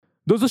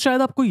दोस्तों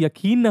शायद आपको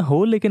यकीन न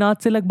हो, लेकिन आज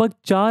से लगभग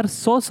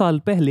 400 साल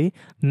पहले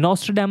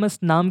नॉस्ट्रेडामस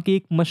नाम के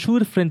एक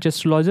मशहूर फ्रेंच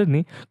एस्ट्रोलॉजर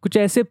ने कुछ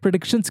ऐसे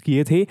प्रेडिक्शंस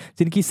किए थे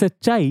जिनकी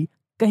सच्चाई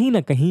कहीं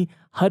ना कहीं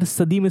हर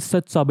सदी में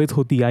सच साबित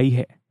होती आई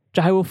है।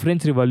 चाहे वो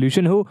फ्रेंच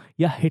रिवॉल्यूशन हो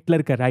या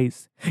हिटलर का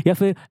राइज या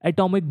फिर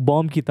एटॉमिक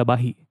बॉम्ब की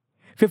तबाही।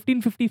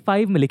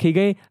 1555 में लिखे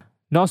गए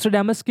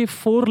नॉस्ट्रेडामस के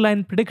 4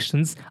 लाइन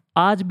प्रेडिक्शंस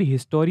आज भी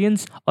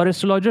हिस्टोरियंस और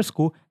एस्ट्रोलॉजर्स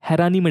को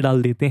हैरानी में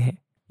डाल देते हैं।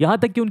 यहाँ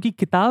तक कि उनकी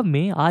किताब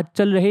में आज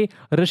चल रहे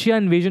रशिया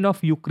इन्वेजन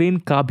ऑफ यूक्रेन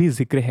का भी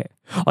जिक्र है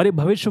और ये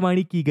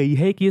भविष्यवाणी की गई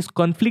है कि इस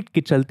कॉन्फ्लिक्ट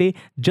के चलते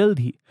जल्द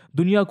ही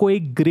दुनिया को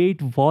एक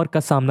ग्रेट वॉर का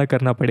सामना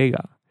करना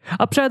पड़ेगा।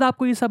 अब शायद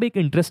आपको ये सब एक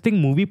इंटरेस्टिंग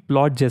मूवी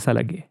प्लॉट जैसा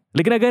लगे,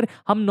 लेकिन अगर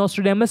हम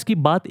नॉस्ट्रेडामस की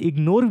बात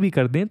इग्नोर भी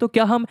कर दें तो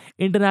क्या हम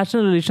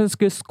इंटरनेशनल रिलेशंस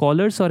के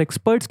स्कॉलर्स और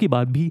एक्सपर्ट्स की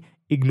बात भी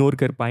इग्नोर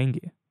कर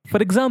पाएंगे?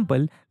 For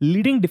example,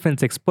 leading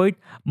defence expert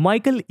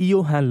Michael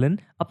E O'Hanlon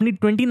अपनी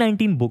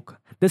 2019 book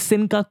the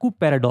Senkaku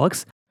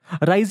paradox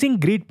rising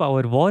great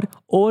power war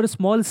over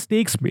small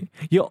stakes में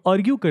ये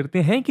आर्ग्यू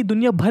करते हैं कि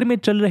दुनिया भर में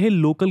चल रहे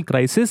लोकल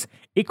क्राइसिस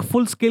एक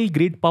full scale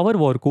great power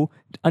war को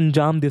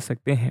अंजाम दे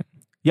सकते हैं।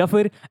 या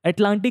फिर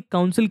अटलांटिक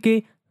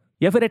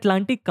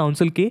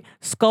काउंसिल के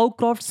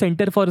Scowcroft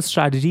Center for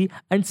Strategy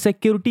and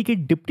Security के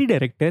डिप्टी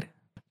डायरेक्टर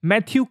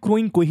मैथ्यू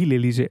क्रोइन को ही ले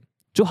लीजिए,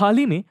 जो हाल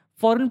ही में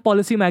फॉरेन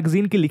पॉलिसी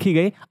मैगजीन के लिखे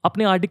गए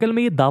अपने आर्टिकल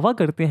में ये दावा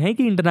करते हैं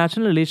कि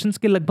इंटरनेशनल रिलेशंस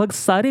के लगभग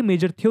सारे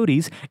मेजर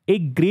थ्योरीज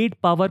एक ग्रेट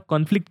पावर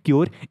कॉन्फ्लिक्ट की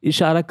ओर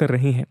इशारा कर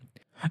रहे हैं।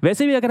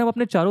 वैसे भी अगर हम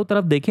अपने चारों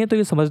तरफ देखें तो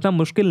ये समझना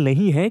मुश्किल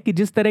नहीं है कि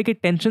जिस तरह के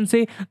टेंशन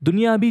से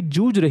दुनिया अभी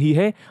जूझ रही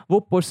है वो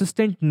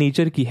परसिस्टेंट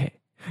नेचर की है,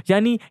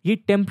 यानी ये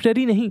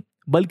टेम्पररी नहीं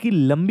बल्कि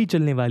लंबी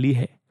चलने वाली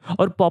है।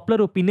 और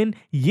पॉपुलर ओपिनियन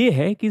ये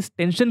है कि इस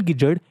टेंशन की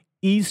जड़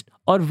ईस्ट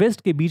और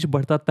वेस्ट के बीच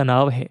बढ़ता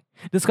तनाव है,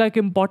 जिसका एक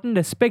इंपॉर्टेंट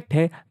एस्पेक्ट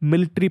है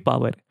मिलिट्री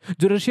पावर,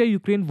 जो रशिया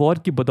यूक्रेन वॉर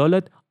की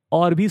बदौलत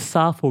और भी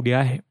साफ हो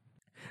गया है।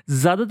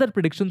 ज्यादातर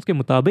प्रेडिक्शंस के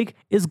मुताबिक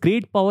इस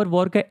ग्रेट पावर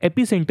वॉर का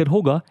एपिसेंटर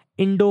होगा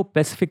इंडो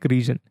पैसिफिक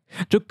रीजन,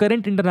 जो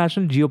करंट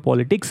इंटरनेशनल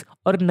जियोपॉलिटिक्स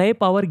और नए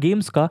पावर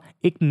गेम्स का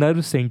एक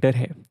नर्व सेंटर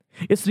है।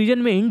 इस रीजन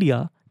में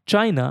इंडिया,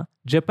 चाइना,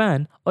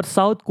 जापान और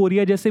साउथ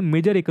कोरिया जैसे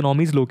मेजर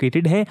इकोनॉमीज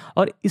लोकेटेड हैं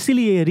और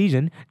इसीलिए यह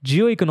रीजन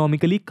जियो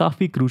इकोनॉमिकली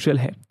काफी क्रूशल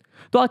है।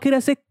 तो आखिर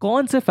ऐसे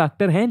कौन से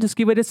फैक्टर हैं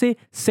जिसकी वजह से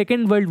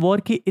सेकेंड वर्ल्ड वॉर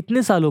के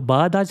इतने सालों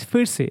बाद आज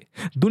फिर से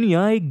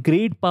दुनिया एक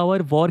ग्रेट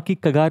पावर वॉर की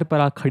कगार पर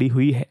आ खड़ी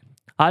हुई है?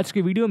 आज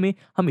के वीडियो में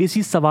हम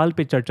इसी सवाल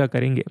पे चर्चा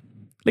करेंगे।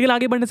 लेकिन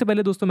आगे बढ़ने से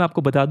पहले दोस्तों मैं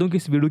आपको बता दूं कि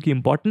इस वीडियो की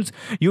इंपॉर्टेंस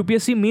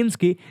यूपीएससी मेंस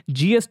के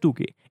GS2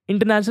 के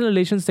इंटरनेशनल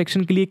रिलेशन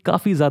सेक्शन के लिए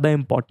काफी ज्यादा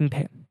इंपॉर्टेंट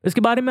है।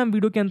 इसके बारे में हम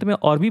वीडियो के अंत में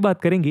और भी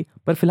बात करेंगे,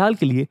 पर फिलहाल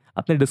के लिए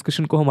अपने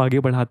डिस्कशन को हम आगे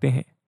बढ़ाते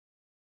हैं।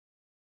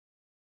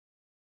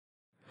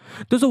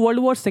 दोस्तों वर्ल्ड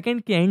वॉर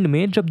सेकेंड के एंड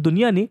में जब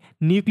दुनिया ने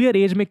न्यूक्लियर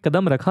एज में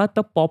कदम रखा,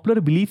 तब पॉपुलर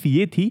बिलीफ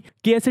ये थी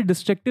कि ऐसे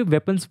डिस्ट्रक्टिव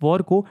वेपन्स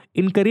वॉर को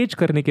इनकरेज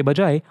करने के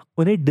बजाय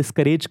उन्हें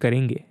डिस्करेज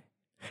करेंगे।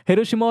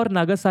 हिरोशिमा और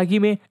नागासाकी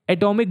में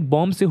एटॉमिक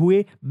बॉम्ब से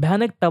हुए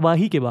भयानक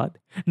तबाही के बाद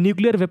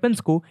न्यूक्लियर वेपन्स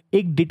को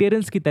एक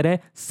डिटेरेंस की तरह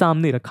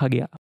सामने रखा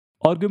गया।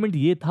 आर्गुमेंट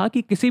ये था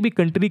कि किसी भी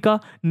कंट्री का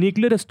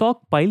न्यूक्लियर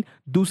स्टॉक पाइल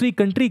दूसरी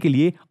कंट्री के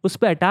लिए उस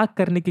पर अटैक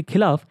करने के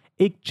खिलाफ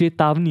एक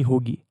चेतावनी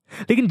होगी।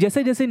 लेकिन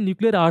जैसे जैसे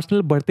न्यूक्लियर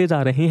आर्सेनल बढ़ते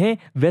जा रहे हैं,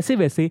 वैसे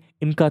वैसे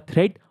इनका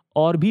थ्रेट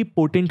और भी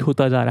पोटेंट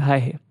होता जा रहा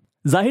है।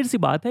 जाहिर सी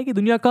बात है कि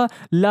दुनिया का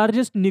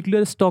लार्जेस्ट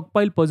न्यूक्लियर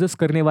स्टॉकपाइल पोजेस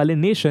करने वाले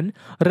नेशन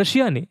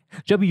रशिया ने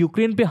जब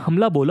यूक्रेन पे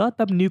हमला बोला,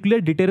 तब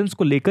न्यूक्लियर डिटेरेंस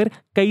को लेकर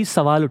कई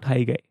सवाल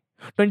उठाए गए।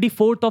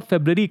 24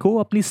 फरवरी को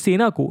अपनी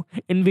सेना को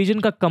इन्वेजन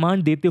का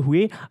कमांड देते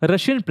हुए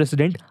रशियन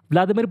प्रेसिडेंट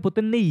व्लादिमीर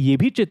पुतिन ने यह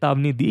भी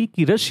चेतावनी दी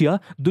कि रशिया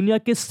दुनिया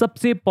के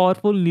सबसे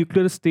पावरफुल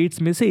न्यूक्लियर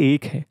स्टेट्स में से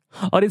एक है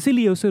और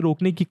इसीलिए उसे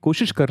रोकने की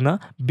कोशिश करना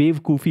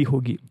बेवकूफ़ी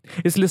होगी।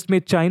 इस लिस्ट में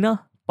चाइना,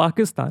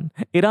 पाकिस्तान,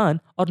 ईरान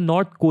और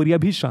नॉर्थ कोरिया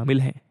भी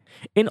शामिल हैं।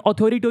 इन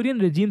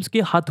ऑथोरिटेरियन रेजिम्स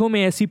के हाथों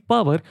में ऐसी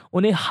पावर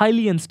उन्हें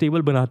हाईली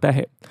अनस्टेबल बनाता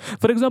है।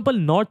 फॉर एग्जाम्पल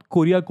नॉर्थ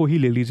कोरिया को ही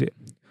ले लीजिए।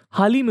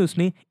 हाल ही में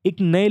उसने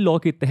एक नए लॉ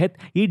के तहत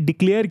ये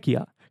डिक्लेयर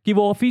किया कि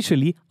वो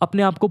ऑफिशियली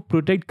अपने आप को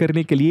प्रोटेक्ट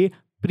करने के लिए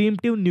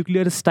प्रीएम्प्टिव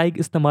न्यूक्लियर स्ट्राइक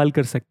इस्तेमाल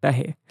कर सकता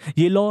है।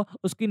 ये लॉ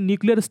उसके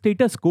न्यूक्लियर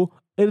स्टेटस को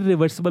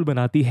इरिवर्सिबल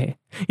बनाती है,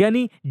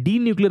 यानी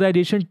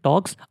डीन्यूक्लियराइजेशन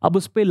टॉक्स अब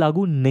उस पर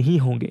लागू नहीं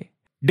होंगे।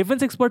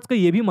 डिफेंस एक्सपर्ट्स का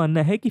यह भी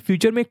मानना है कि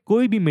फ्यूचर में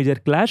कोई भी मेजर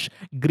क्लैश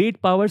ग्रेट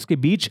पावर्स के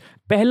बीच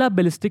पहला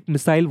बैलिस्टिक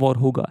मिसाइल वॉर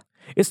होगा।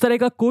 इस तरह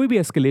का कोई भी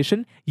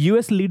एस्केलेशन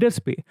यूएस लीडर्स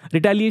पे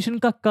रिटेलिएशन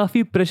का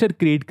काफी प्रेशर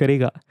क्रिएट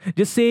करेगा,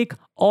 जिससे एक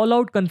ऑल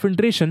आउट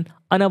कन्फ्रंटेशन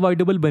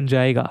अनअवॉइडेबल बन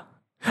जाएगा।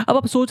 अब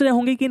आप सोच रहे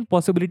होंगे कि इन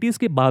पॉसिबिलिटीज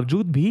के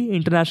बावजूद भी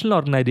इंटरनेशनल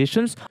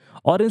ऑर्गेनाइजेशंस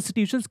और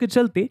इंस्टीट्यूशंस के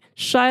चलते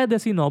शायद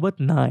ऐसी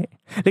नौबत ना आए,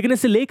 लेकिन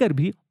इसे लेकर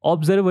भी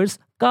ऑब्जर्वर्स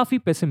काफी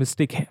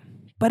पेसिमिस्टिक हैं।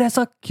 पर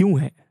ऐसा क्यों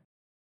है?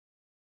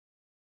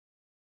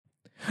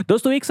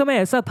 दोस्तों एक समय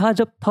ऐसा था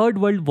जब थर्ड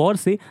वर्ल्ड वॉर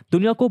से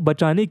दुनिया को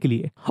बचाने के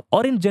लिए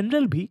और इन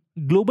जनरल भी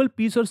ग्लोबल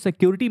पीस और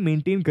सिक्योरिटी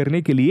मेंटेन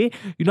करने के लिए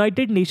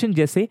यूनाइटेड नेशन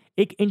जैसे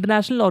एक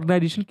इंटरनेशनल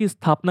ऑर्गेनाइजेशन की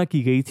स्थापना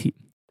की गई थी।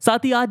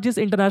 साथ ही आज जिस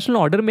इंटरनेशनल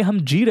ऑर्डर में हम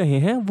जी रहे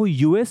हैं वो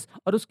यूएस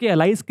और उसके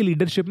अलाइज की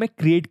लीडरशिप में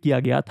क्रिएट किया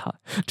गया था,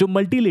 जो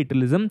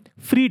मल्टीलेटरलिज्म,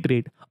 फ्री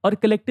ट्रेड और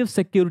कलेक्टिव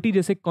सिक्योरिटी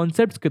जैसे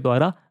कॉन्सेप्ट्स के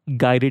द्वारा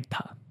गाइडेड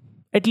था,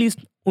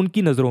 एटलीस्ट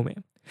उनकी नज़रों में।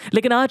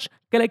 लेकिन आज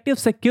कलेक्टिव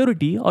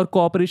सिक्योरिटी और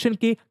कोऑपरेशन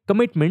के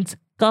कमिटमेंट्स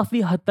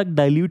काफ़ी हद तक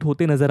डाइल्यूट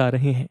होते नजर आ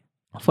रहे हैं।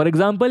 फॉर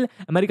एग्जाम्पल,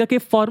 अमेरिका के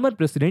फॉर्मर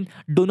प्रेसिडेंट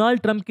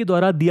डोनाल्ड ट्रंप के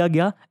द्वारा दिया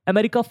गया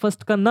अमेरिका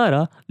फर्स्ट का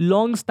नारा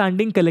long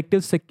standing collective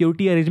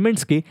security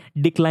arrangements के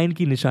डिक्लाइन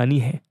की निशानी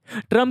है।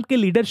 ट्रंप के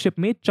लीडरशिप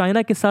में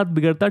चाइना के साथ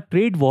बिगड़ता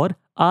ट्रेड वॉर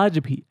आज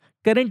भी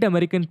current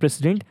American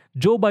president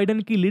Joe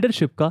Biden की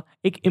लीडरशिप का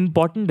एक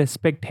इंपॉर्टेंट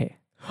एस्पेक्ट है।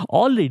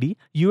 Already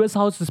US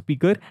House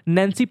Speaker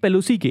Nancy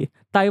Pelosi के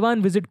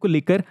ताइवान विजिट को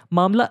लेकर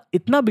मामला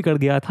इतना बिगड़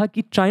गया था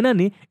कि चाइना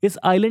ने इस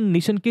आइलैंड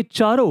नेशन के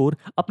चारों ओर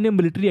अपने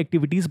मिलिट्री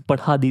एक्टिविटीज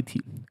बढ़ा दी थी।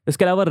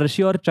 इसके अलावा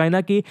रशिया और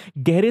चाइना के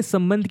गहरे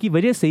संबंध की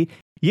वजह से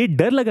ये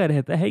डर लगा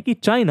रहता है कि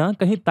चाइना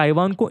कहीं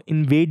ताइवान को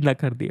इन्वेड ना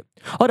कर दे,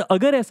 और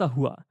अगर ऐसा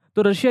हुआ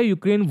तो रशिया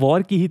यूक्रेन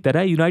वॉर की ही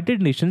तरह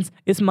यूनाइटेड नेशंस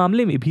इस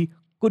मामले में भी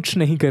कुछ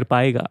नहीं कर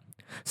पाएगा।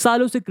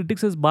 सालों से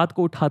क्रिटिक्स इस बात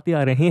को उठाते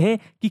आ रहे हैं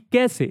कि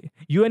कैसे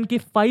यूएन के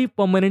 5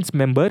 परमानेंट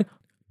मेंबर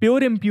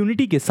प्योर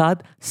इम्प्यूनिटी के साथ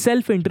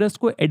सेल्फ इंटरेस्ट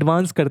को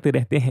एडवांस करते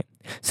रहते हैं।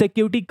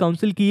 सिक्योरिटी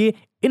काउंसिल की ये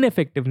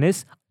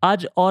इनएफेक्टिवनेस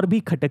आज और भी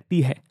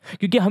खटकती है,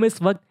 क्योंकि हम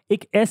इस वक्त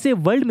एक ऐसे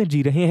वर्ल्ड में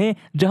जी रहे हैं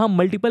जहां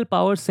मल्टीपल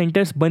पावर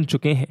सेंटर्स बन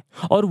चुके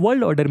हैं और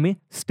वर्ल्ड ऑर्डर में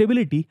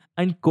स्टेबिलिटी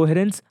एंड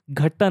कोहेरेंस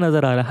घटता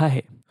नजर आ रहा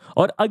है।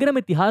 और अगर हम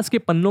इतिहास के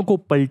पन्नों को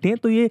पलटें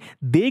तो ये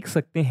देख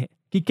सकते हैं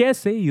कि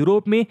कैसे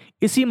यूरोप में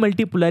इसी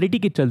मल्टीपोलैरिटी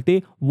के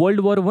चलते वर्ल्ड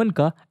वॉर 1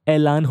 का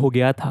ऐलान हो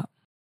गया था।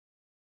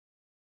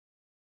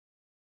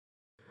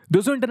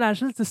 दोस्तों,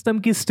 इंटरनेशनल सिस्टम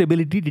की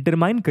स्टेबिलिटी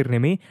डिटरमाइन करने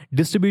में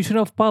डिस्ट्रीब्यूशन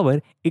ऑफ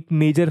पावर एक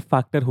मेजर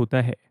फैक्टर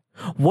होता है।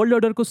 वर्ल्ड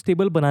ऑर्डर को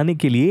स्टेबल बनाने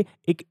के लिए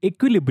एक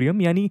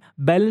इक्विलिब्रियम यानी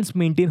बैलेंस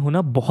मेंटेन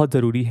होना बहुत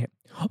जरूरी है,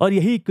 और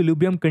यही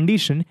इक्विलिब्रियम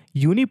कंडीशन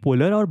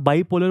यूनिपोलर और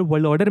बाइपोलर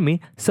वर्ल्ड ऑर्डर में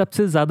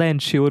सबसे ज्यादा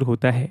इंश्योर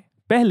होता है।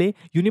 पहले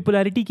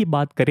यूनिपोलैरिटी की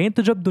बात करें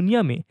तो जब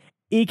दुनिया में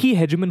एक ही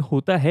हेजमन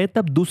होता है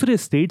तब दूसरे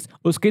स्टेट्स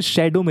उसके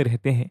शैडो में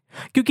रहते हैं,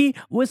 क्योंकि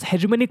वो इस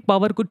हेजमनिक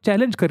पावर को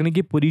चैलेंज करने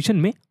की पोजीशन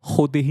में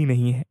होते ही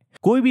नहीं है।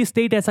 कोई भी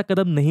स्टेट ऐसा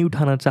कदम नहीं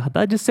उठाना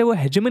चाहता जिससे वो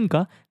हेजमन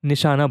का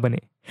निशाना बने,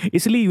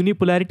 इसलिए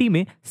यूनिपोलैरिटी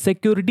में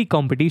सिक्योरिटी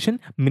कंपटीशन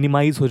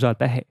मिनिमाइज हो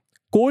जाता है।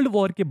 कोल्ड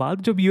वॉर के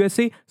बाद जब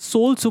यूएसए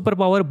सोल सुपर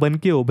पावर बन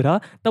के उभरा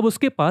तब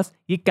उसके पास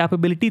ये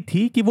कैपेबिलिटी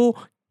थी कि वो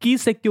की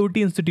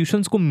सिक्योरिटी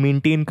इंस्टीट्यूशंस को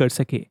मेंटेन कर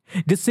सके,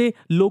 जिससे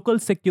लोकल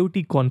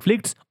सिक्योरिटी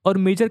कॉन्फ्लिक्ट्स और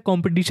मेजर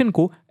कंपटीशन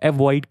को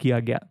अवॉइड किया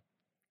गया।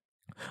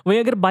 वहीं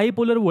अगर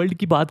बाइपोलर वर्ल्ड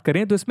की बात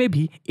करें तो इसमें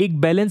भी एक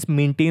बैलेंस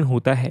मेंटेन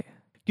होता है,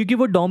 क्योंकि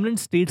वो डोमिनेंट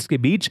स्टेट्स के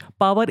बीच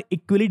पावर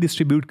इक्वली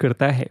डिस्ट्रीब्यूट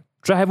करता है,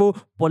 चाहे वो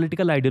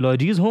पॉलिटिकल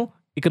आइडियोलॉजीज हो,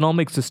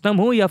 इकोनॉमिक सिस्टम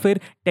हो या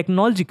फिर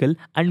technological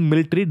and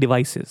military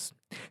devices.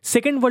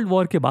 Second world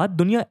war के बाद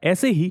दुनिया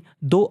ऐसे ही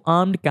 2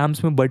 आर्म्ड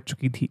कैंप्स में बढ़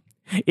चुकी थी।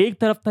 एक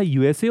तरफ था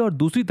यूएसए और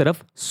दूसरी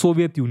तरफ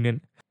सोवियत यूनियन।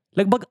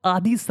 लगभग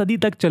आधी सदी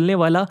तक चलने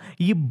वाला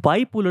ये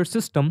बाइपोलर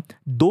सिस्टम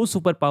 2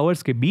 सुपर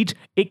पावर्स के बीच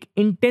एक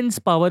इंटेंस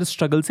पावर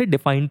स्ट्रगल से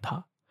डिफाइंड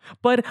था,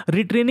 पर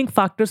रिट्रेनिंग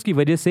फैक्टर्स की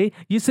वजह से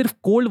ये सिर्फ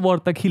कोल्ड वॉर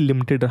तक ही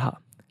लिमिटेड रहा।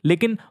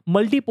 लेकिन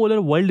मल्टीपोलर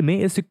वर्ल्ड में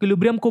इस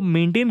इक्विलिब्रियम को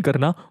मेंटेन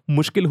करना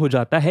मुश्किल हो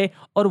जाता है,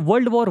 और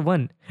वर्ल्ड वॉर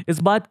 1 इस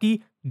बात की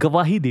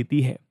गवाही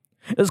देती है।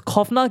 इस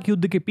खौफनाक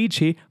युद्ध के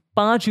पीछे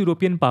 5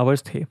 यूरोपियन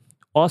पावर्स थे: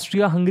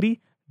 Austria Hungary,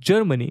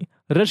 Germany,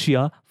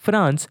 Russia,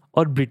 France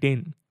और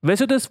ब्रिटेन।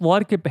 वैसे तो इस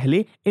वॉर के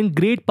पहले इन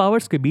ग्रेट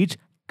पावर्स के बीच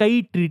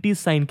कई ट्रीटीज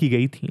साइन की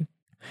गई थी,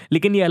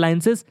 लेकिन ये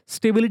अलायंसेस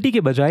स्टेबिलिटी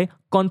के बजाय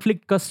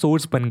कॉन्फ्लिक्ट का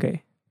सोर्स बन गए।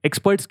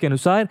 एक्सपर्ट्स के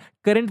अनुसार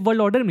करंट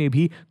वर्ल्ड ऑर्डर में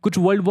भी कुछ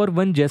वर्ल्ड वॉर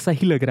 1 जैसा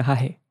ही लग रहा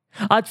है।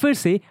 आज फिर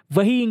से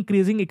वही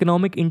इंक्रीजिंग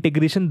इकोनॉमिक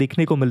इंटीग्रेशन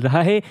देखने को मिल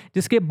रहा है,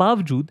 जिसके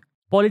बावजूद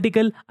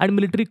पॉलिटिकल एंड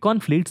मिलिट्री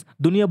कॉन्फ्लिक्ट्स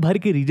दुनिया भर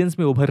के रीजन्स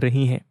में उभर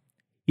रही हैं।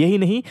 यही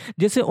नहीं,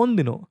 जैसे उन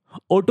दिनों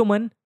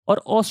ओटोमन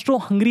और ऑस्ट्रो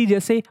हंगरी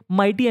जैसे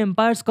माइटी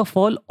एम्पायर्स का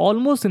फॉल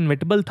ऑलमोस्ट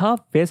इनविटेबल था,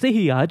 वैसे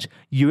ही आज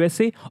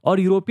यूएसए और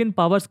यूरोपियन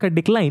पावर्स का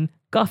डिक्लाइन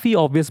काफी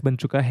ऑब्वियस बन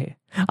चुका है।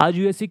 आज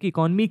यूएसए की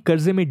इकोनॉमी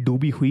कर्जे में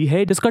डूबी हुई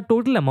है, जिसका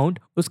टोटल अमाउंट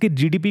उसके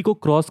जीडीपी को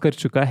क्रॉस कर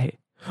चुका है।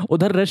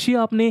 उधर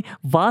रशिया अपने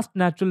वास्ट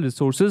नेचुरल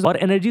रिसोर्सेज और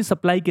एनर्जी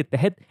सप्लाई के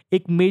तहत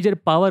एक मेजर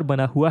पावर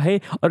बना हुआ है,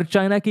 और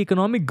चाइना की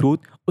इकोनॉमिक ग्रोथ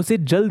उसे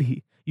जल्द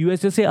ही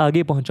यूएसए से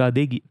आगे पहुंचा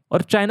देगी।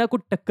 और चाइना को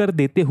टक्कर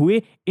देते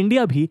हुए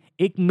इंडिया भी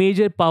एक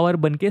मेजर पावर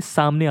बन के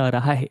सामने आ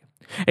रहा है।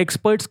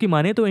 एक्सपर्ट्स की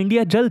माने तो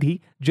इंडिया जल्द ही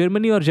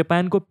जर्मनी और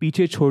जापान को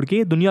पीछे छोड़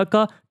के दुनिया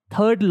का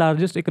 3rd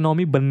लार्जेस्ट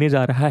इकोनॉमी बनने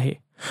जा रहा है।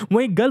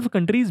 वहीं गल्फ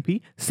कंट्रीज भी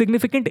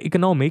significant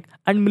economic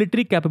and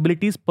military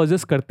capabilities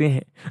possess करते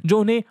हैं, जो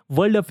उन्हें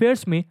वर्ल्ड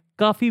अफेयर्स में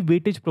काफी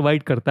वेटेज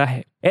प्रोवाइड करता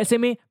है। ऐसे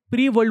में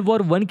प्री वर्ल्ड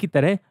वॉर 1 की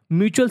तरह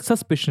म्यूचुअल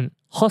सस्पिशन,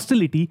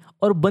 हॉस्टिलिटी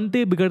और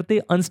बनते बिगड़ते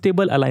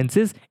अनस्टेबल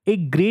अलायंसेस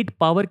एक ग्रेट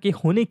पावर के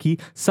होने की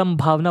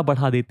संभावना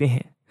बढ़ा देते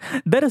हैं।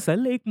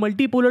 दरअसल एक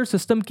मल्टीपोलर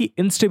सिस्टम की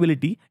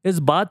इंस्टेबिलिटी इस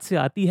बात से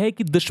आती है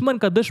कि दुश्मन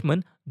का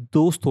दुश्मन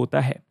दोस्त होता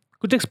है।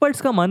 कुछ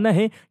एक्सपर्ट्स का मानना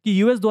है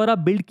कि यूएस द्वारा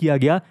बिल्ड किया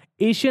गया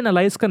एशियन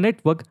अलाइज का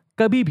नेटवर्क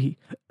कभी भी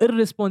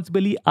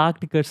इररिस्पॉन्सिबली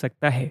एक्ट कर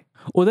सकता है।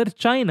 उधर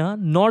चाइना,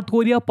 नॉर्थ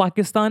कोरिया,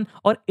 पाकिस्तान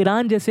और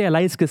ईरान जैसे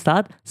अलाइज के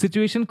साथ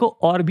सिचुएशन को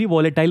और भी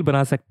वॉलेटाइल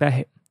बना सकता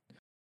है।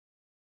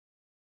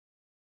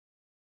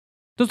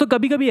 दोस्तों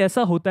कभी कभी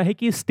ऐसा होता है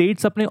कि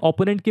स्टेट्स अपने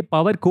ओपोनेंट के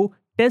पावर को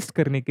टेस्ट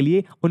करने के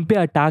लिए उन पे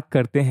अटैक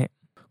करते हैं।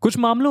 कुछ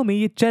मामलों में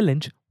ये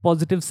चैलेंज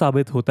पॉजिटिव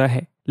साबित होता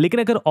है, लेकिन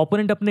अगर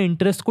ओपोनेंट अपने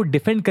इंटरेस्ट को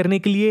डिफेंड करने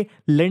के लिए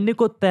लड़ने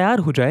को तैयार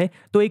हो जाए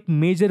तो एक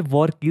मेजर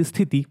वॉर की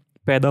स्थिति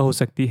पैदा हो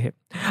सकती है।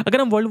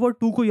 अगर हम वर्ल्ड वॉर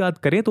 2 को याद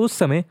करें तो उस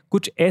समय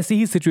कुछ ऐसी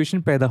ही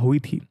सिचुएशन पैदा हुई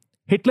थी।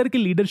 हिटलर की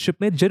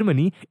लीडरशिप में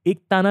जर्मनी एक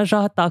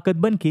तानाशाह ताकत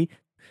बन के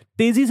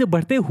तेजी से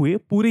बढ़ते हुए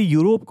पूरे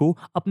यूरोप को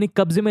अपने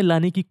कब्जे में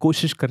लाने की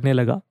कोशिश करने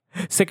लगा।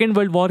 सेकेंड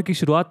वर्ल्ड वॉर की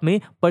शुरुआत में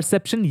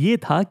परसेप्शन ये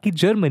था कि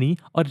जर्मनी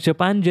और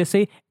जापान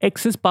जैसे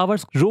एक्सिस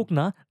पावर्स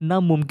रोकना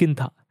नामुमकिन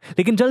था,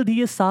 लेकिन जल्द ही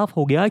ये साफ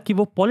हो गया कि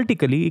वो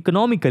पॉलिटिकली,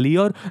 इकोनॉमिकली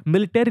और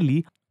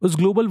मिलिटरीली उस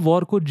ग्लोबल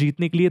वॉर को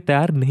जीतने के लिए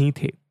तैयार नहीं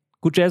थे।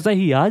 कुछ ऐसा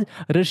ही आज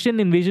रशियन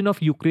इन्वेजन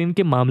ऑफ यूक्रेन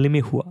के मामले में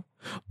हुआ।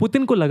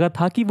 पुतिन को लगा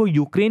था कि वो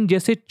यूक्रेन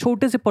जैसे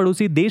छोटे से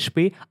पड़ोसी देश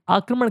पे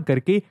आक्रमण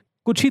करके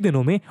कुछ ही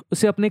दिनों में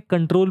उसे अपने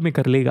कंट्रोल में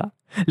कर लेगा,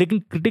 लेकिन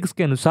क्रिटिक्स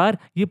के अनुसार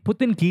ये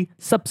पुतिन की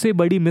सबसे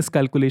बड़ी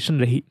मिसकैलकुलेशन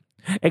रही।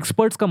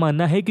 एक्सपर्ट्स का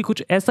मानना है कि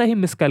कुछ ऐसा ही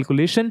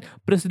मिसकैलकुलेशन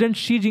प्रेसिडेंट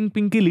शी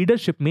जिनपिंग की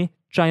लीडरशिप में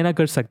चाइना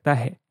कर सकता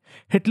है।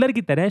 हिटलर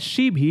की तरह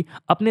शी भी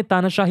अपने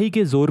तानाशाही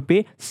के जोर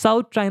पे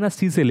साउथ चाइना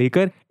सी से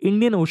लेकर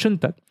इंडियन ओशन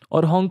तक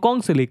और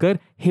हांगकांग से लेकर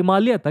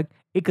हिमालय तक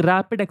एक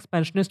रैपिड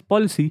एक्सपेंशनिस्ट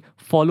पॉलिसी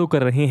फॉलो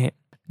कर रहे हैं।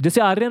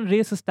 जैसे आर्यन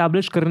रेस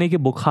एस्टैब्लिश करने के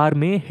बुखार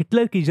में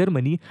हिटलर की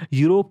जर्मनी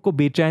यूरोप को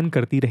बेचैन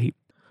करती रही,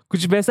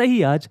 कुछ वैसा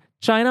ही आज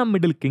चाइना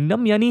मिडिल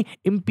किंगडम यानी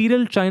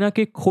इंपीरियल चाइना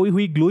के खोई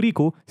हुई ग्लोरी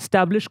को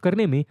स्टैब्लिश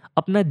करने में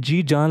अपना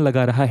जी जान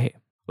लगा रहा है।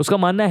 उसका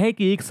मानना है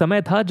कि एक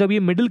समय था जब ये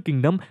middle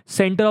kingdom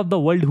centre of the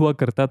world हुआ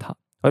करता था,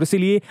 और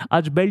इसीलिए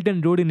आज बेल्ट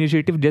एंड रोड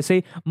इनिशिएटिव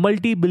जैसे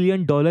multi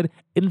billion dollar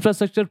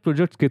infrastructure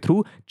projects के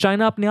थ्रू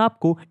चाइना अपने आप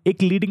को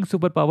एक लीडिंग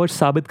सुपर पावर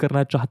साबित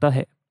करना चाहता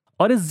है।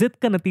 और इस जिद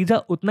का नतीजा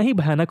उतना ही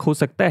भयानक हो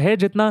सकता है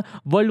जितना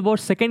वर्ल्ड वॉर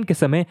सेकेंड के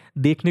समय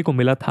देखने को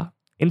मिला था।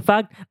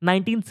 इनफैक्ट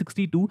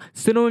 1962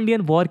 सिनो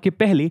इंडियन वॉर के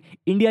पहले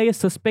इंडिया ये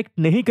सस्पेक्ट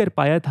नहीं कर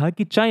पाया था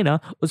कि चाइना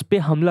उस पर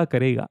हमला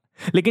करेगा,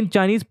 लेकिन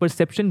चाइनीज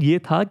परसेप्शन ये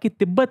था कि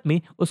तिब्बत में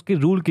उसके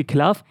रूल के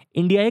खिलाफ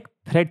इंडिया एक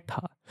थ्रेट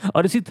था,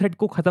 और इसी थ्रेट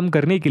को खत्म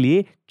करने के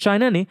लिए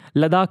चाइना ने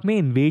लद्दाख में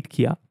इन्वेड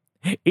किया।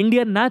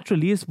 इंडिया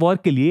नेचुरली इस वॉर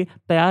के लिए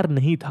तैयार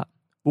नहीं था।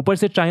 ऊपर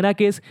से चाइना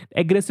के इस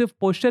एग्रेसिव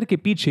पोस्चर के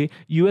पीछे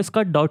यूएस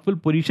का डाउटफुल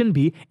पोजीशन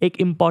भी एक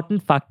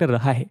इंपॉर्टेंट फैक्टर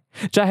रहा है,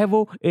 चाहे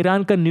वो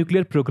ईरान का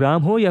न्यूक्लियर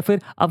प्रोग्राम हो या फिर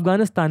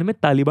अफगानिस्तान में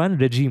तालिबान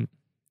रेजीम।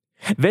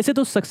 वैसे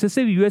तो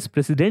सक्सेसिव यूएस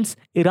प्रेसिडेंट्स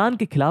ईरान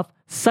के खिलाफ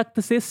सख्त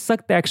से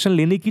सख्त एक्शन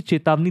लेने की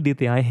चेतावनी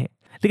देते आए हैं,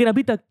 लेकिन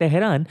अभी तक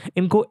तेहरान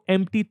इनको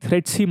एम्प्टी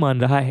थ्रेट्स ही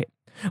मान रहा है।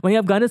 वहीं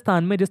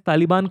अफगानिस्तान में जिस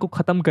तालिबान को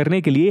खत्म करने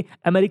के लिए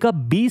अमेरिका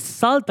 20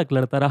 साल तक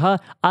लड़ता रहा,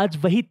 आज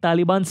वही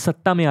तालिबान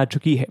सत्ता में आ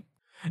चुकी है।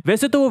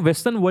 वैसे तो वो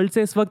वेस्टर्न वर्ल्ड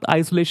से इस वक्त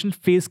आइसोलेशन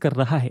फेस कर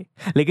रहा है,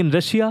 लेकिन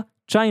रशिया,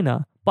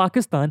 चाइना,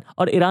 पाकिस्तान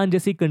और ईरान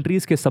जैसी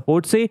कंट्रीज के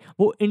सपोर्ट से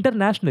वो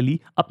इंटरनेशनली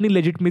अपनी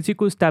लेजिटिमेसी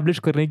को एस्टैब्लिश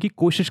करने की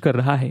कोशिश कर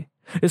रहा है।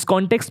 इस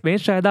कॉन्टेक्स्ट में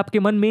शायद आपके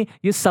मन में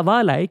ये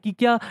सवाल आए कि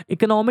क्या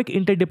इकोनॉमिक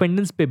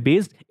इंटरडिपेंडेंस पे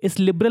बेस्ड इस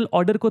लिबरल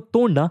ऑर्डर को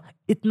तोड़ना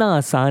इतना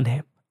आसान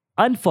है?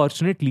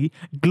 अनफॉर्चुनेटली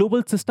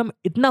ग्लोबल सिस्टम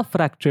इतना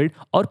फ्रैक्चर्ड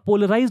और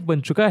पोलराइज्ड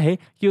बन चुका है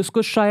कि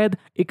उसको शायद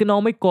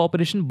इकोनॉमिक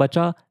कोऑपरेशन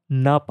बचा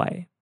ना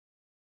पाए।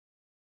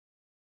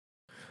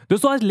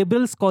 दोस्तों आज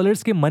लिबरल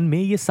स्कॉलर्स के मन में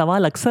ये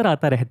सवाल अक्सर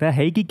आता रहता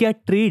है कि क्या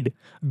ट्रेड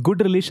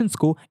गुड रिलेशंस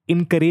को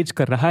इनकरेज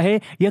कर रहा है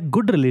या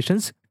गुड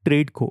रिलेशंस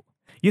ट्रेड को।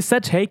 ये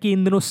सच है कि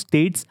इन दोनों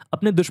स्टेट्स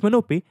अपने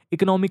दुश्मनों पे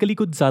इकोनॉमिकली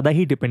कुछ ज्यादा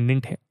ही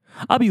डिपेंडेंट है।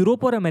 अब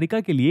यूरोप और अमेरिका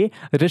के लिए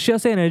रशिया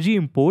से एनर्जी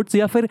इंपोर्ट्स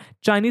या फिर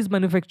चाइनीज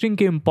मैन्युफैक्चरिंग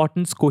के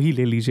इंपॉर्टेंस को ही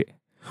ले लीजिए,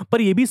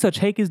 पर यह भी सच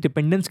है कि इस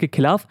डिपेंडेंस के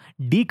खिलाफ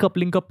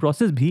डीकपलिंग का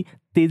प्रोसेस भी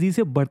तेजी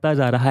से बढ़ता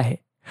जा रहा है।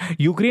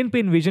 यूक्रेन पे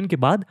इन्वेजन के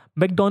बाद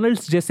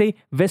मैकडॉनल्ड्स जैसे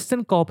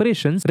वेस्टर्न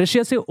कॉर्पोरेशंस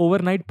रशिया से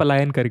ओवरनाइट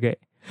पलायन कर गए।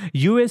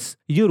 यूएस,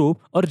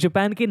 यूरोप और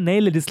जापान के नए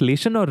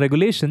लेजिस्लेशन और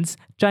रेगुलेशंस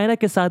चाइना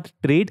के साथ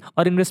ट्रेड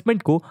और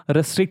इन्वेस्टमेंट को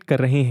रेस्ट्रिक्ट कर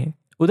रहे हैं।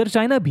 उधर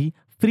चाइना भी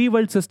फ्री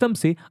वर्ल्ड सिस्टम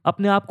से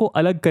अपने आप को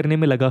अलग करने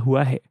में लगा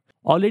हुआ है।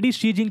 ऑलरेडी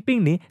शी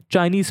जिनपिंग ने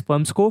चाइनीज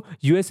फर्म्स को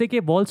यूएसए के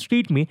वॉल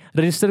स्ट्रीट में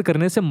रजिस्टर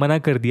करने से मना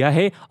कर दिया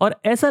है, और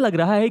ऐसा लग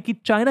रहा है कि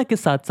चाइना के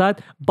साथ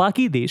साथ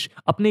बाकी देश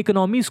अपने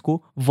इकोनॉमीज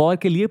को वॉर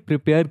के लिए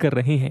प्रिपेयर कर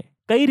रहे हैं।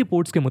 कई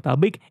रिपोर्ट्स के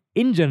मुताबिक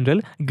इन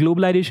जनरल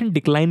ग्लोबलाइजेशन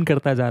डिक्लाइन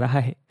करता जा रहा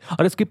है,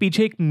 और इसके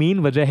पीछे एक मेन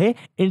वजह है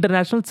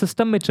इंटरनेशनल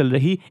सिस्टम में चल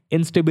रही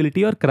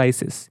इंस्टेबिलिटी और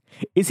क्राइसिस।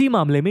 इसी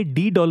मामले में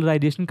डी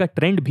डॉलराइजेशन का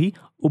ट्रेंड भी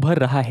उभर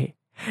रहा है।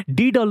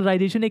 डी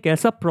डॉलराइजेशन एक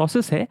ऐसा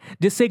प्रोसेस है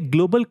जिससे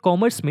ग्लोबल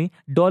कॉमर्स में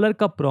डॉलर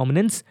का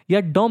प्रोमिनेंस या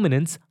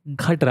डोमिनेंस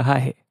घट रहा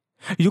है।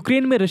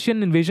 यूक्रेन में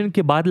रशियन इन्वेजन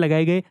के बाद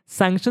लगाए गए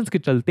सैंक्शंस के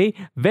चलते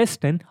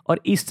वेस्टर्न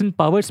और ईस्टर्न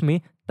पावर्स में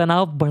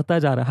तनाव बढ़ता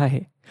जा रहा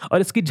है,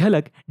 और इसकी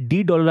झलक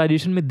डी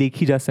डॉलराइजेशन में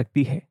देखी जा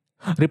सकती है।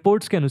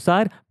 रिपोर्ट्स के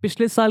अनुसार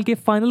पिछले साल के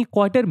फाइनल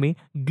क्वार्टर में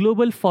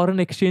ग्लोबल फॉरेन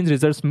एक्सचेंज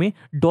रिजर्व्स में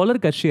डॉलर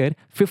का शेयर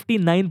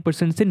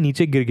 59% से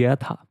नीचे गिर गया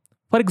था।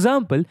 फॉर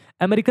एग्जाम्पल,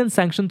 अमेरिकन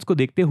सैंक्शंस को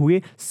देखते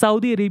हुए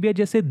सऊदी अरेबिया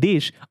जैसे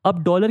देश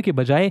अब डॉलर के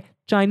बजाय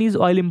चाइनीज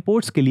ऑयल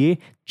इंपोर्ट्स के लिए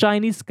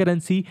चाइनीज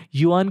करेंसी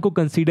युआन को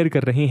कंसीडर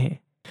कर रहे हैं।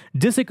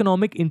 जिस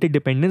इकोनॉमिक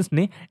इंटरडिपेंडेंस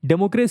ने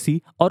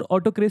डेमोक्रेसी और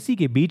ऑटोक्रेसी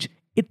के बीच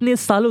इतने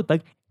सालों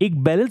तक एक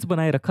बैलेंस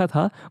बनाए रखा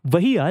था,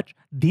 वही आज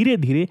धीरे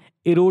धीरे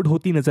इरोड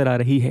होती नजर आ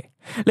रही है।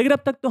 लेकिन अब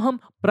तक तो हम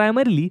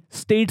प्राइमरीली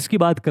स्टेट्स की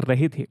बात कर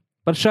रहे थे,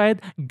 पर शायद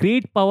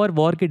ग्रेट पावर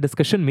वॉर के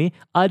डिस्कशन में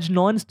आज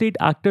नॉन स्टेट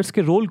एक्टर्स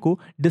के रोल को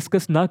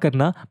डिस्कस ना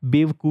करना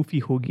बेवकूफी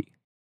होगी।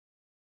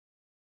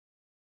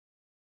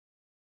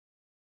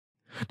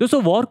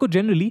 दोस्तों, वॉर को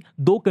जनरली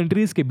दो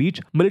कंट्रीज के बीच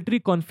मिलिट्री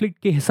कॉन्फ्लिक्ट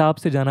के हिसाब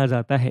से जाना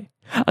जाता है।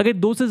 अगर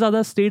दो से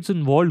ज्यादा स्टेट्स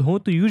इन्वॉल्व हों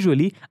तो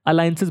यूजुअली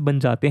अलायंसेस बन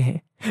जाते हैं,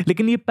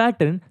 लेकिन ये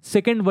पैटर्न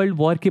सेकेंड वर्ल्ड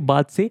वॉर के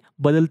बाद से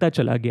बदलता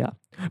चला गया।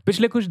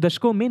 पिछले कुछ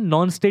दशकों में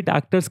नॉन स्टेट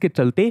एक्टर्स के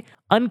चलते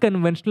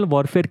अनकन्वेंशनल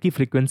वॉरफेयर की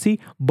फ्रीक्वेंसी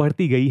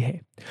बढ़ती गई है।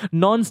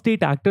 नॉन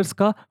स्टेट एक्टर्स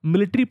का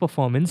military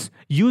performance,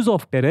 use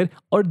of terror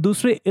और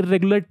दूसरे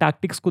इरेगुलर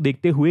टैक्टिक्स को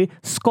देखते हुए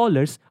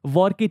स्कॉलर्स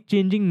वॉर के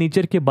चेंजिंग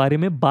नेचर के बारे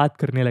में बात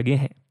करने लगे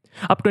हैं।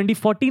 अब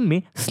 2014 में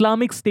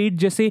इस्लामिक स्टेट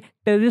जैसे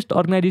टेररिस्ट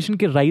ऑर्गेनाइजेशन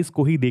के राइज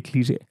को ही देख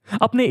लीजिए।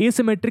 अपने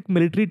एसिमेट्रिक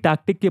मिलिट्री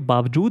टैक्टिक के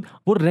बावजूद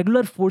वो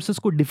रेगुलर फोर्सेस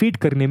को डिफीट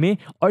करने में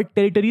और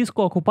टेरिटरीज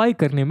को ऑक्युपाई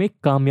करने में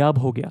कामयाब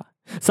हो गया।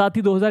 साथ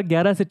ही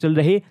 2011 से चल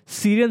रहे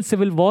सीरियन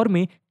सिविल वॉर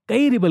में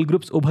कई रिबल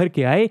ग्रुप्स उभर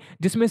के आए,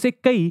 जिसमें से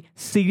कई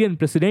सीरियन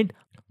प्रेसिडेंट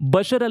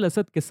बशर अल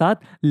असद के साथ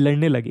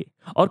लड़ने लगे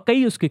और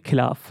कई उसके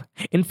खिलाफ।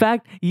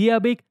 इनफैक्ट ये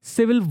अब एक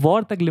सिविल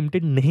वॉर तक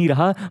लिमिटेड नहीं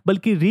रहा,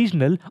 बल्कि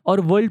रीजनल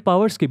और वर्ल्ड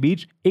पावर्स के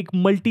बीच एक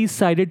मल्टी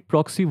साइडेड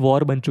प्रॉक्सी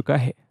वॉर बन चुका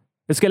है।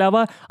 इसके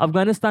अलावा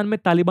अफगानिस्तान में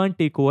तालिबान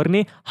टेक ओवर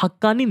ने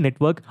हक्कानी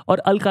नेटवर्क और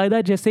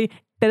अलकायदा जैसे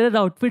टेरर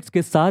आउटफिट्स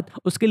के साथ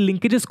उसके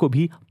लिंकेजेस को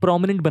भी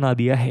प्रोमिनेंट बना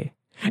दिया है।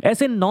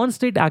 ऐसे नॉन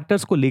स्टेट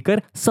एक्टर्स को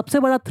लेकर सबसे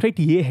बड़ा थ्रेट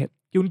ये है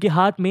कि उनके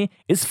हाथ में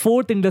इस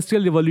फोर्थ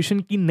इंडस्ट्रियल रिवॉल्यूशन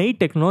की नई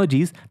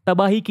टेक्नोलॉजीज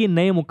तबाही के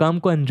नए मुकाम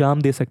को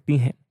अंजाम दे सकती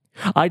हैं।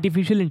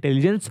 आर्टिफिशियल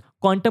इंटेलिजेंस,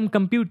 क्वांटम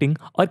कंप्यूटिंग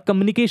और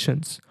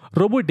कम्युनिकेशंस,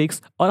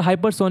 रोबोटिक्स और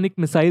हाइपरसोनिक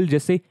मिसाइल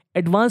जैसे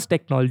advance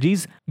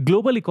technologies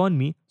global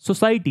economy,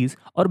 societies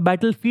और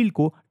बैटलफील्ड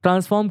को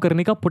ट्रांसफॉर्म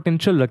करने का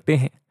पोटेंशियल रखते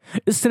हैं।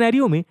 इस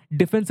सिनेरियो में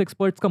डिफेंस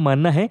एक्सपर्ट्स का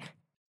मानना है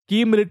कि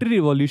ये मिलिट्री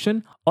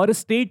रिवॉल्यूशन और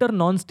स्टेट और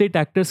नॉन स्टेट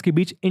एक्टर्स के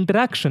बीच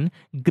इंटरैक्शन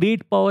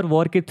ग्रेट पावर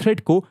वॉर के थ्रेट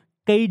को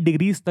कई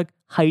डिग्रीज तक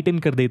हाइटन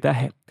कर देता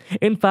है।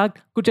 इनफैक्ट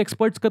कुछ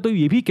एक्सपर्ट्स का तो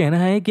ये भी कहना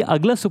है कि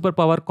अगला सुपर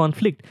पावर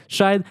कॉन्फ्लिक्ट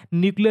शायद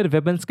न्यूक्लियर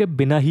वेपन्स के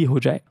बिना ही हो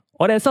जाए,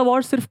 और ऐसा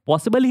वॉर सिर्फ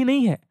पॉसिबल ही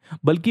नहीं है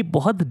बल्कि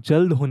बहुत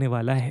जल्द होने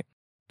वाला है।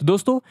 तो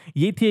दोस्तों,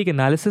 ये थी एक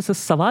एनालिसिस इस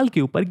सवाल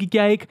के ऊपर कि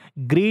क्या एक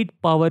ग्रेट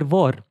पावर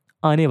वॉर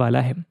आने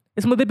वाला है।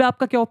 इस मुद्दे पे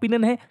आपका क्या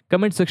ओपिनियन है,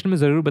 कमेंट सेक्शन में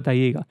जरूर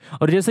बताइएगा।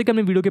 और जैसे कि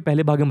हमने वीडियो के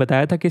पहले भाग में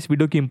बताया था कि इस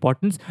वीडियो की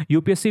इंपॉर्टेंस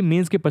यूपीएससी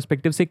मेंस के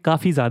पर्सपेक्टिव से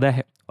काफ़ी ज़्यादा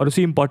है, और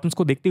उसी इंपॉर्टेंस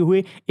को देखते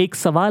हुए एक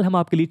सवाल हम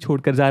आपके लिए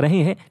छोड़कर जा रहे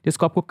हैं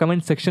जिसको आपको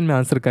कमेंट सेक्शन में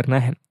आंसर करना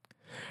है।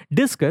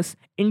 Discuss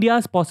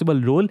India's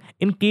possible role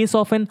in case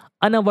of N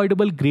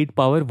unavoidable great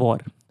power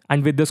war.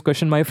 And with this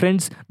question my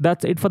friends,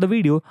 that's it for the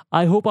video.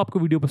 I hope आपको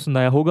वीडियो पसंद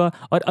आया होगा,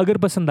 और अगर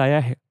पसंद आया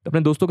है तो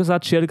अपने दोस्तों के साथ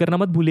शेयर करना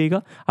मत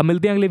भूलिएगा। हम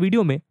मिलते हैं अगले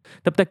वीडियो में,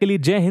 तब तक के लिए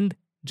जय हिंद,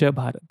 जय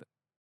भारत।